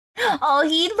Oh,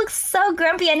 he looks so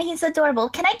grumpy and he's adorable.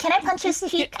 Can I punch his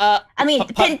cheek?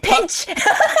 Pinch.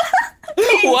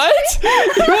 What?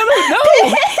 You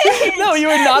wanna, no, you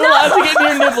are not allowed to get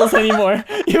near nibbles anymore.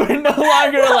 You are no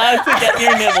longer allowed to get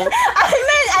near nibbles.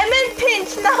 I meant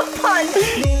pinch, not punch.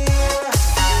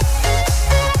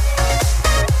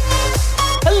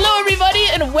 Hello everybody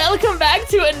and welcome back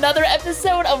to another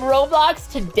episode of Roblox.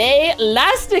 Today,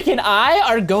 LASTIC and I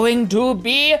are going to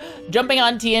be jumping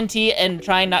on TNT and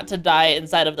trying not to die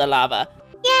inside of the lava.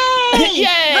 Yay!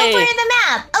 Yay! Go for the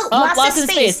map. Oh, Lost in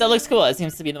Space. That looks cool. It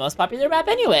seems to be the most popular map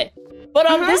anyway. But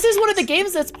this is one of the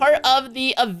games that's part of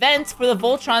the event for the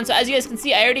Voltron. So as you guys can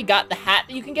see, I already got the hat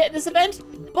that you can get in this event.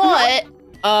 But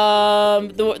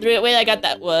the way I got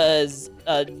that was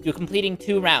you're completing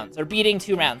 2 rounds or beating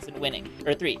 2 rounds and winning,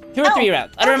 or 3, 2 or 3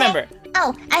 rounds. I don't remember.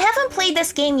 Oh, I haven't played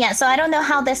this game yet, so I don't know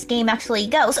how this game actually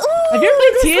goes. Ooh, have you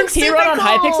ever played TNT Run on cool.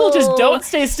 Hypixel? Just don't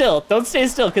stay still. Don't stay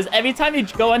still, because every time you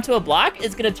go onto a block,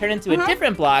 it's gonna turn into a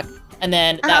different block, and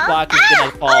then that block is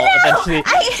gonna fall eventually.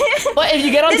 But if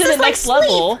you get onto the next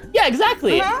level, yeah,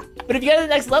 exactly. But if you get to the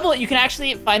next level, you can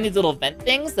actually find these little vent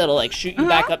things that'll like shoot you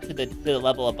back up to the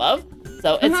level above.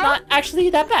 So it's not actually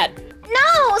that bad.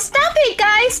 No, stop it,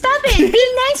 guys, stop it.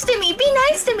 Be nice to me, be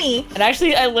nice to me. And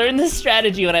actually, I learned this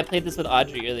strategy when I played this with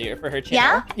Audrey earlier for her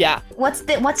channel. Yeah? Yeah. What's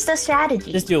the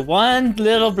strategy? Just do one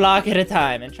little block at a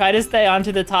time and try to stay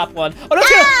onto the top one. Oh no!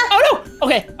 Oh no!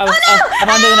 Okay, I'm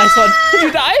on to the next one. Did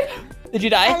you die? Did you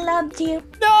die? I loved you.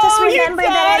 No, just remember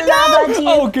that I loved you.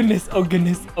 Oh goodness! Oh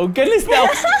goodness! Oh goodness! No,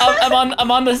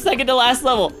 I'm on the second to last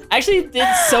level. I actually did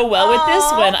so well with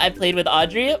this when I played with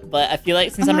Audrey, but I feel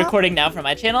like since I'm recording now for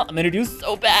my channel, I'm gonna do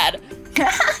so bad.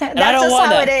 That's just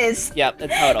how it is. Yep,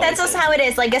 that's how it always is. That's just how it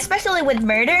is. Like, especially with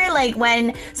murder, like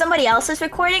when somebody else is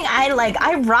recording,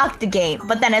 I rock the game.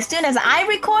 But then as soon as I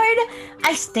record,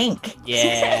 I stink.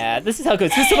 Yeah, this is how it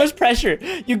goes. There's so much pressure.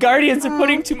 You Guardians are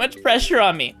putting too much pressure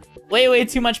on me. Way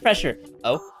too much pressure.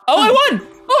 Oh, I won!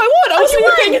 Oh, I won! I wasn't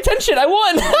even paying attention. I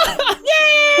won!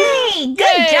 Yay!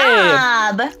 Good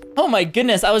job! Oh my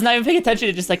goodness, I was not even paying attention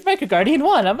to just like MicroGuardian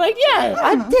won. I'm like, yeah,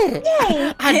 I did it.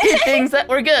 Yay! I did things that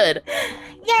were good.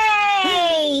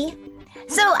 Yay!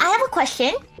 So I have a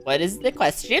question. What is the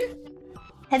question?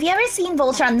 Have you ever seen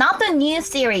Voltron? Not the new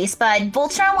series, but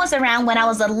Voltron was around when I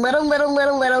was a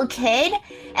little kid,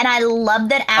 and I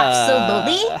loved it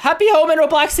absolutely. Happy Home and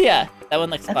Robloxia. That one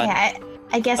looks fun. Okay,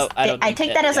 I guess I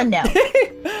take that as a no.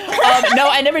 No,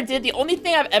 I never did. The only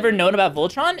thing I've ever known about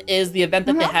Voltron is the event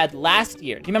that they had last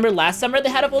year. Do you remember last summer they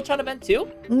had a Voltron event too?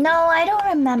 No, I don't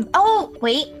remember. Oh,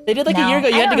 wait. They did like a year ago.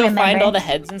 You had to go find all the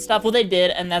heads and stuff. Well, they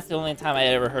did, and that's the only time I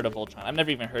ever heard of Voltron. I've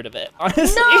never even heard of it,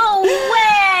 honestly. No way!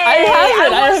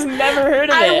 I have never heard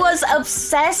of it. I was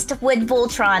obsessed with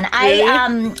Voltron.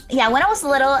 Really? Yeah, when I was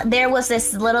little, there was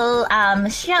this little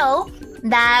show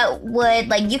that would,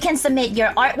 like, you can submit your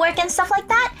artwork and stuff like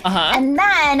that. And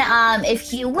then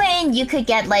if you win, you could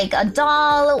get like a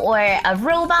doll or a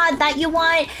robot that you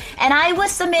want. And I would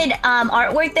submit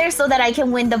artwork there so that I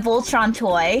can win the Voltron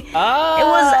toy. Oh.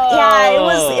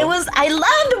 It was I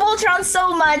loved Voltron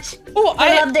so much. Oh,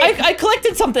 I loved it. I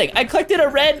collected something. I collected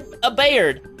a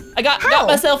Bayard. I got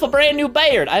myself a brand new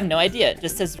Bayard. I have no idea. It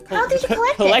just says how did you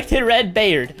collect collected red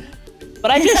Bayard. But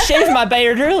I just shaved my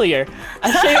Bayard earlier. I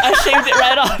shaved it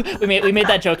right off. We made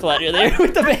that joke a lot earlier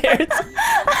with the Bayards.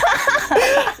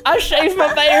 I shaved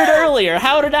my Bayard earlier.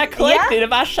 How did I collect it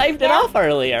if I shaved it off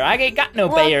earlier? I ain't got no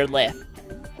Bayard left.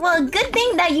 Well, good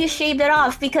thing that you shaved it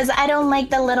off because I don't like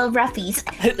the little roughies.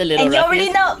 The little and roughies. You already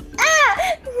know. No.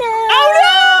 Oh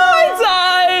no! I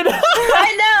died! I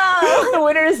know. The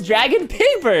winner is Dragon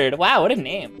Pigbird. Wow, what a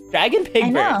name. Dragon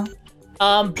Pigbird. I know.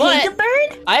 But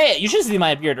Pigbird? you should see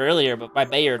my beard earlier, but my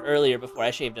Bayard earlier before I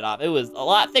shaved it off. It was a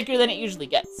lot thicker than it usually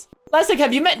gets. LASTIC,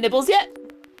 have you met Nibbles yet?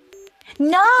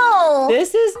 No.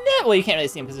 This is Nibbles. Well, you can't really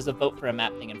see him because there's a vote for a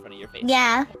map thing in front of your face.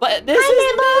 Yeah. But this is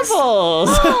Nibbles.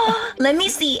 Let me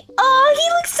see. Oh, he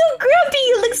looks so grumpy.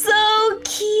 He looks so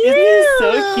cute. He's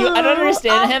so cute. I don't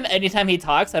understand him anytime he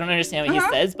talks. I don't understand what he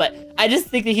says, but I just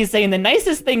think that he's saying the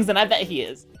nicest things, and I bet he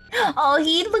is. Oh,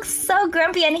 he looks so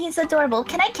grumpy and he's adorable.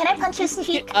 Can I punch his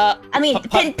cheek?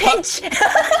 Pinch.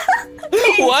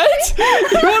 What?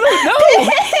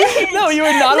 No, you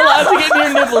are not allowed to get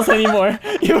near nibbles anymore.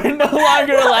 You are no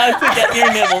longer allowed to get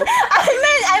near nibbles.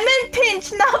 I meant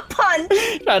pinch, not punch.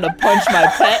 Trying to punch my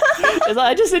pet?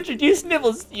 I just introduced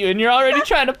Nibbles to you and you're already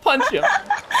trying to punch him.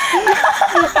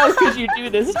 How could you do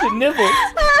this to Nibbles?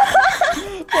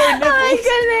 Poor Nibbles. Oh my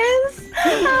goodness. Oh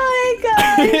my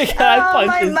god. Can I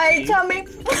punch his my teeth? tummy.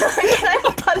 Can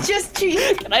I punch his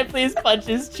cheek? Can I please punch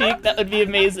his cheek? That would be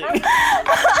amazing.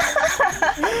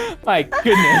 My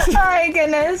goodness. My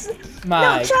goodness.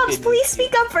 My Chubs, please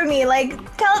speak up for me. Like,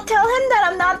 tell him that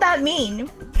I'm not that mean.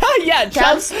 Yeah,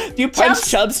 Chubs. Do you punch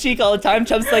Chubs' cheek all the time?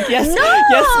 Chubs like, yes, no!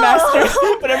 Yes, master.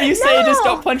 Whatever you say, just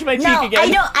don't punch my cheek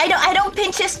again. I don't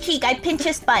pinch his cheek. I pinch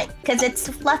his butt because it's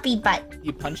fluffy butt.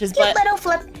 You punch his butt? Little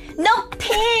flip. No,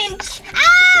 pinch.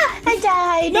 Ah! I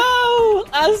died. No,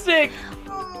 Elastic.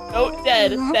 Oh,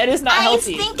 dead. That is not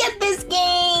healthy. I stink at this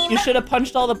game. You should have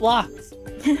punched all the blocks.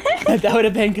 That would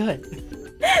have been good.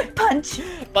 Punch.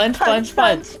 Punch.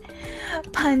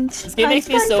 This game makes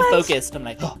me so focused. I'm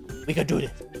like, oh, we could do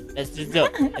this. Let's just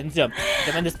jump and jump.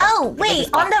 Jump in this box. Oh, wait.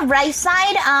 On the right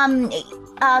side,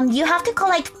 you have to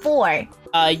collect 4.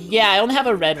 Yeah, I only have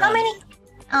a red one. How many?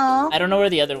 Oh. I don't know where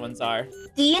the other ones are.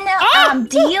 Do you know,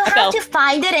 do you have to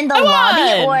find it in the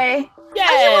lobby or? Yay!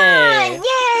 Oh, you won!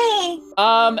 Yay!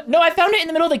 No, I found it in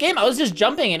the middle of the game. I was just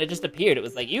jumping and it just appeared. It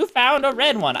was like, you found a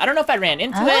red one. I don't know if I ran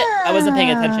into it. I wasn't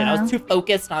paying attention. I was too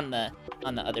focused on the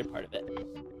other part of it.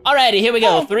 Alrighty, here we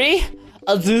go. 3,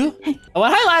 2,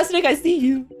 1. Hi, Elastic. I see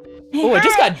you. Oh, it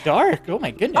just got dark. Oh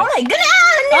my goodness. Oh my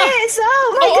goodness!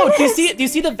 Oh my goodness! Do you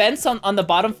see the vents on the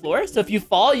bottom floor? So if you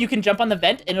fall, you can jump on the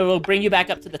vent and it'll bring you back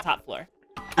up to the top floor.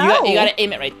 You gotta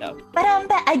aim it right though. But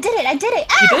I did it. Ah! You did it?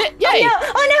 Yay!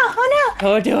 Oh no!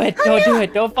 Don't do it. Don't do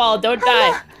it. Don't fall. Don't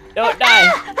die. Don't die.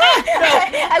 No.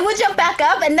 I would jump back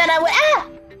up and then I would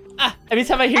Every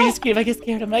time I hear you scream, I get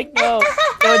scared. I'm like, no,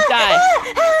 don't die.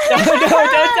 No,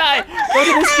 don't die. Go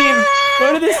to the steam.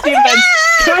 Go to the steam vents.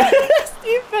 Go to the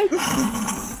steam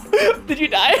vents. Did you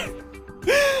die?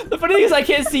 The funny thing is I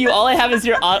can't see you. All I have is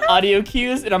your audio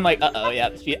cues, and I'm like, yeah,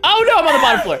 oh no, I'm on the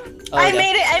bottom floor. Oh, I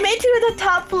made it to the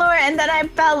top floor, and then I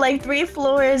fell like 3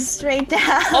 floors straight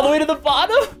down. All the way to the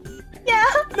bottom? Yeah.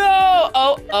 No.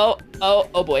 Oh boy.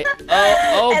 Oh boy.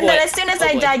 And then as soon as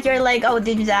I died, you're like, oh,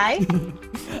 did you die?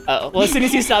 Well, as soon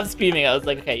as you stopped screaming, I was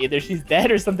like, okay, either she's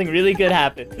dead or something really good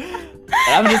happened. But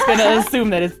I'm just gonna assume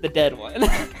that it's the dead one.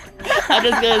 I'm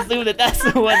just gonna assume that that's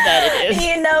the one that it is.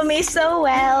 You know me so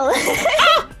well.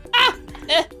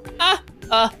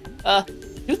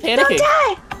 Who's panicking? Don't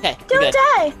die! Okay, don't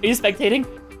die! Are you spectating?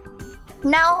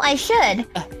 No, I should.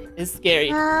 It's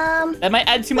scary. That might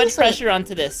add too much pressure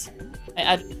onto this.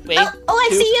 I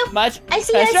see you. Much I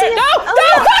see pressure. you. No!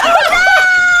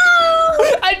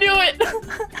 I knew it!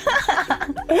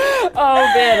 Oh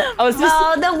man, I was just...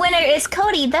 Oh, the winner is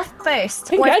Cody, the first.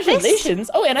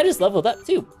 Congratulations! Oh, and I just leveled up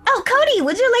too. Oh, Cody,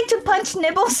 would you like to punch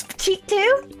Nibbles' cheek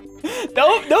too?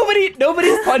 No, nobody's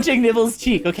punching Nibbles'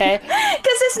 cheek, okay?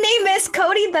 Because his name is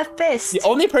Cody the Fist. The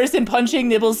only person punching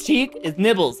Nibbles' cheek is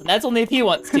Nibbles, and that's only if he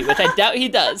wants to, which I doubt he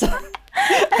does.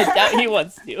 I doubt he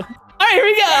wants to. All right, here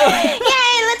we go.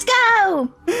 Yay, let's go.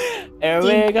 There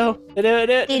we go. Oh,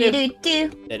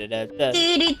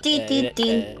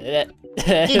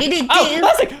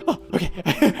 LASTIC! Oh, okay.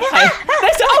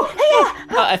 Nice. Oh,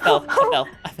 I fell.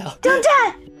 Don't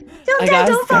die. Don't die.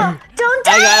 Don't fall. Don't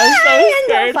die. I got so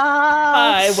scared. Don't fall.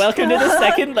 Hi, welcome to the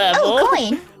second level. Oh,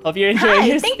 coin. Hope you're enjoying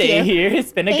your stay here.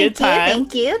 It's been a good time.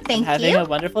 Thank you. Having a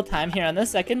wonderful time here on the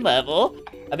second level.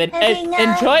 I've been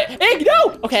enjoy. Hey,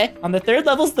 no! Okay, on the third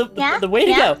level's the way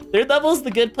to go. Third level's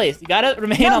the good place. You gotta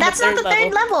remain on the third level. No, that's not the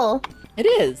third level. It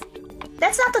is.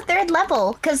 That's not the third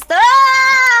level, cause the.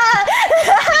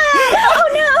 Oh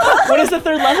no! What is the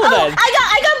third level then?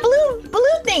 I got blue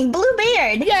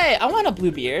beard. Yay! I want a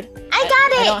blue beard. I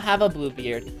got it. I don't have a blue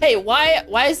beard. Hey, why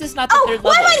is this not the third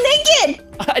level? Why am I naked?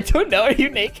 I don't know. Are you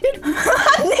naked?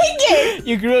 I'm naked.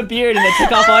 You grew a beard and it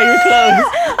took off all your clothes.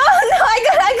 Oh no!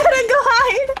 I gotta go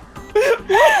hide.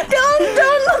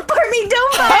 Don't look for me.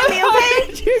 Don't find me, okay?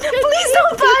 Please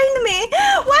don't find me.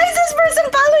 Why is this person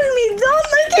following me? Don't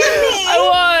look at me. I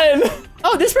won.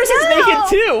 Oh, this person's naked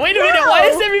too. Wait a minute. Why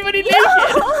is everybody naked?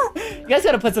 You guys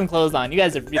gotta put some clothes on. You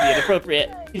guys are really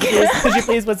inappropriate. Could you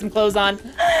please put some clothes on?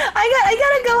 I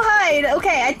gotta go hide.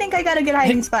 Okay, I think I got a good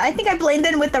hiding spot. I think I blend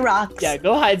in with the rocks. Yeah,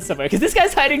 go hide somewhere. Because this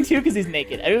guy's hiding too because he's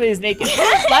naked. Everybody's naked.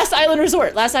 Last island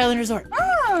resort. I saw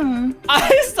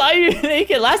you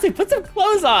naked. LASTIC, put some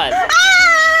clothes on.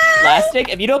 LASTIC,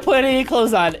 if you don't put any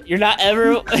clothes on, you're not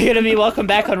ever gonna be welcome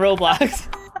back on Roblox.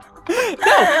 No,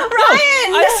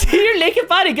 Ryan! I see your naked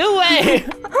body. Go away.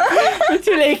 You're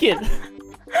too naked.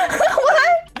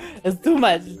 What? It's too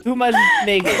much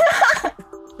naked.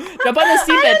 Jump on the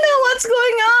steam vent. I don't know what's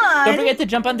going on. Don't forget to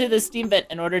jump onto the steam vent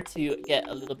in order to get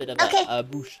a little bit of a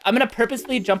boost. I'm gonna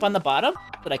purposely jump on the bottom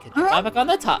so that I can jump back on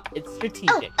the top. It's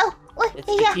strategic. What?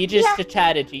 It's strategic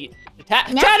strategy.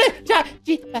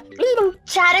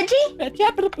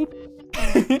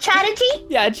 Strategy?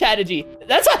 Yeah, strategy.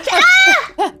 That's what.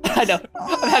 I know.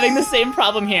 I'm having the same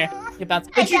problem here. You bounce.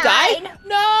 Did you die?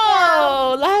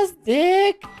 No,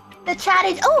 LASTIC. The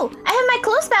strategy. Oh, I have my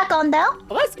clothes back on though.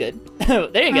 Oh, that's good.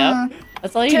 There you go.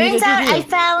 That's all you needed to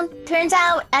do. Turns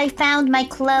out I found my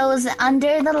clothes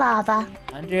under the lava.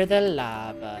 Under the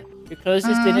lava. Your clothes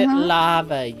just didn't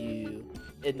lava you.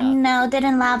 No,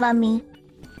 didn't lava me.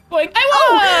 Boink. I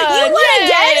won! Oh, you won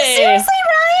again? Seriously,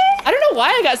 Ryan? I don't know why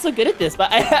I got so good at this,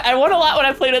 but I won a lot when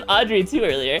I played with Audrey too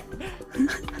earlier.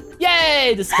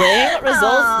 Yay! Displaying results.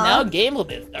 Now game will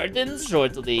be starting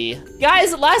shortly.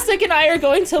 Guys, LASTIC and I are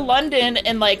going to London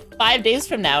in like 5 days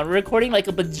from now. We're recording like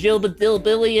a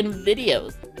bajillion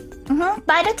videos.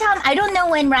 By the time, I don't know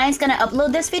when Ryan's gonna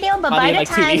upload this video, but by the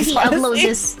time he uploads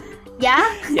this,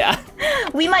 yeah,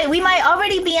 we might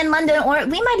already be in London, or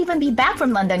we might even be back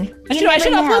from London. I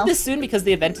should upload this soon because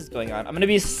the event is going on. I'm gonna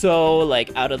be so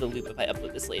like out of the loop if I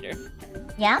upload this later.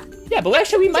 Yeah? Yeah, but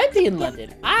actually we might be in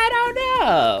London. I don't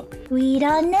know. We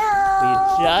don't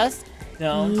know. We just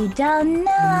don't. We don't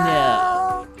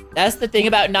know. That's the thing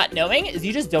about not knowing is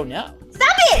you just don't know.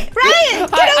 Stop it, Ryan!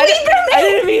 Get away from me! I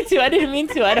didn't mean to. I didn't mean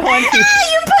to. I don't want to.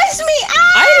 You pushed me!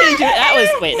 I didn't do it. That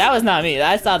was wait. That was not me.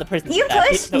 I saw the person. You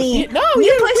pushed me. No,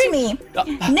 you pushed me.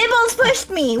 Nibbles pushed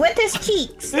me with his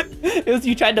cheeks. It was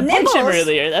you tried to punch him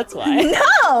earlier. That's why.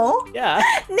 No. Yeah.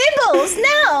 Nibbles,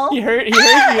 no. He heard you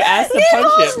asked to punch him.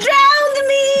 Nibbles drowned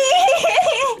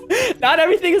me. Not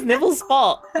everything is Nibbles'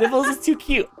 fault. Nibbles is too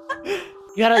cute.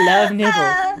 You gotta love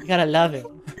Nibbles. You gotta love him.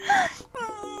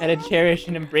 Gotta cherish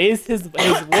and embrace his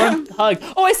warm hug.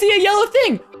 Oh, I see a yellow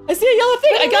thing. I see a yellow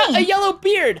thing. I got a yellow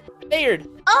beard.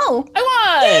 Oh. I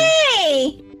won.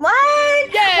 Yay. What?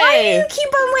 Yay. Why do you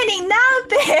keep on winning now,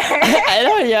 Bear? I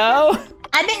don't know.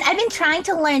 I've been trying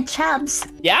to learn chubs.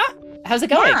 Yeah? How's it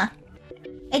going? Yeah.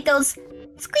 It goes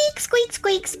squeak, squeak,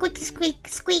 squeak, squeak, squeak,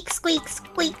 squeak, squeak,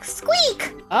 squeak,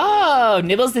 squeak. Oh,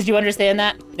 Nibbles, did you understand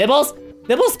that? Nibbles?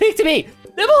 Nibbles, speak to me.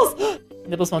 Nibbles.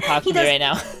 Nibbles won't talk to me right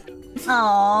now.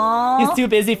 Aww. He's too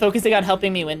busy focusing on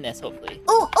helping me win this, hopefully.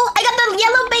 Oh, I got the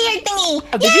yellow bear thingy.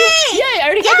 Oh, did you? Yay, I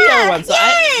already got the yellow one, so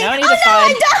now I need to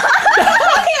find...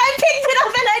 I picked it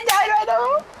up and I died right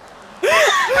away.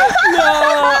 No,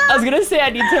 I was gonna say I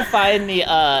need to find the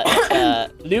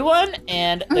blue one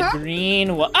and the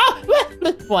green one. Oh,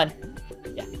 one.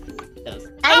 Yeah, those.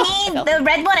 I need the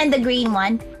red one and the green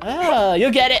one. Oh,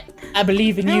 you'll get it. I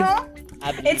believe in you.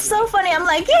 It's so funny. I'm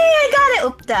like, yay, I got it.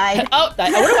 Oop, died. Oh,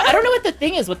 died. I don't know what the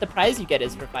thing is, what the prize you get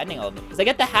is for finding all of them. Because I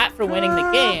get the hat for winning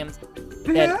the games.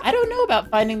 Then I don't know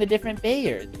about finding the different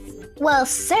Bayards. Well,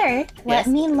 sir, let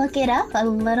me look it up a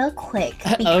little quick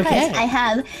because I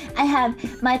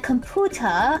have my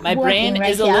computer. My brain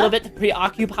is a little bit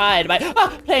preoccupied by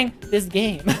playing this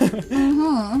game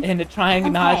and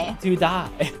trying not to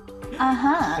die.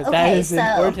 That is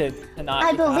important to not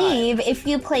I believe if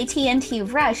you play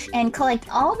TNT Rush and collect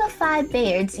all the 5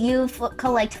 Bayards, you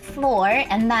collect 4,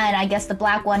 and then I guess the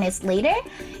black one is later,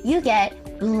 you get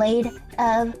Blade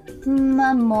of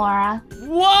Marmora.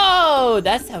 Whoa,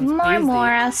 that sounds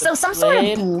Marmora. So some sort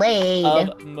of blade.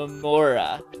 Of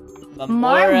Marmora.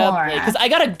 Marmora. Because I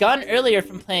got a gun earlier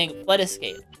from playing Flood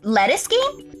Escape. Lettuce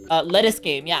game? Lettuce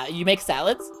game, yeah. You make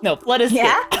salads? No, Flood Escape.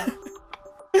 Yeah?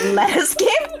 Lettuce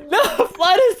game? No,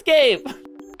 Flood Escape.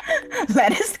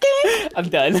 Lettuce game? I'm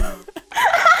done.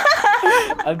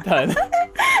 I'm done.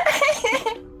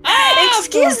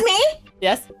 Excuse me?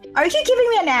 Yes? Are you giving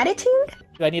me an attitude?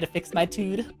 Do I need to fix my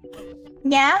tude?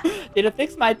 Yeah? Need to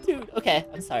fix my tude. Okay,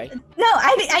 I'm sorry. No,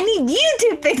 I need you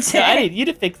to fix it. No, I need you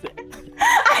to fix it.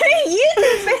 I need you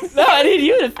to fix it. No, I need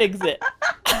you to fix it.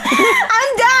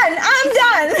 I'm done.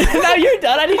 Now you're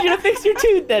done. I need you to fix your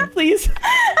tude then, please.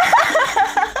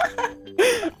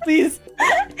 Please.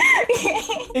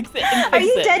 Fix it. Are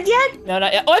you dead yet? No,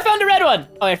 not yet. Oh, I found a red one.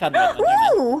 Oh, I found the red one.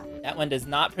 Ooh. That one does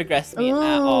not progress me at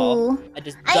all. I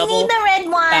just I need the red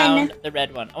one. Found the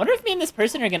red one. I wonder if me and this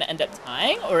person are going to end up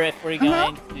tying or if we're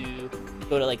going to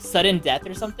go to like sudden death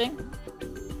or something.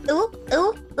 Ooh.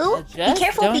 Be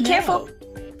careful. Be careful.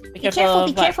 Be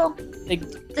careful. Big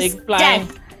flying.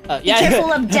 Yeah. Be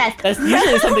careful of death. That's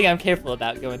usually something I'm careful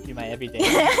about going through my everyday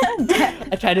life.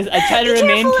 I try to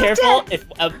remain careful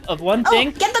of one thing.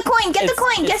 Oh, get the coin. Get the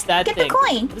coin. Get the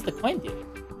coin. What does the coin do?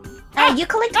 You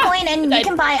collect coin and you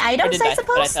can buy items, I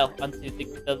suppose? But I fell onto the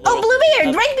little... Oh,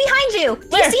 Bluebeard! Right behind you!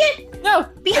 Do you see it? No!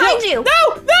 Behind you! No!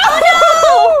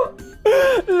 Oh, no!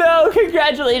 No,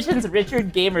 congratulations,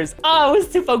 Richard Gamers. Oh, I was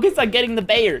too focused on getting the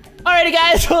Bayard. Alrighty,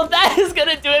 guys, well, that is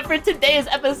gonna do it for today's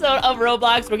episode of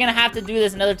Roblox. We're gonna have to do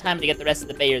this another time to get the rest of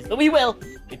the Bayards, but we will.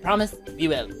 We promise we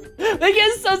will. Thank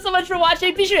you guys so much for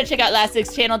watching. Be sure to check out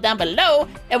LASTIC's channel down below,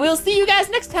 and we'll see you guys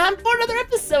next time for another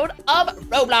episode of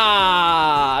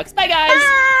Roblox. Bye, guys.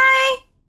 Bye.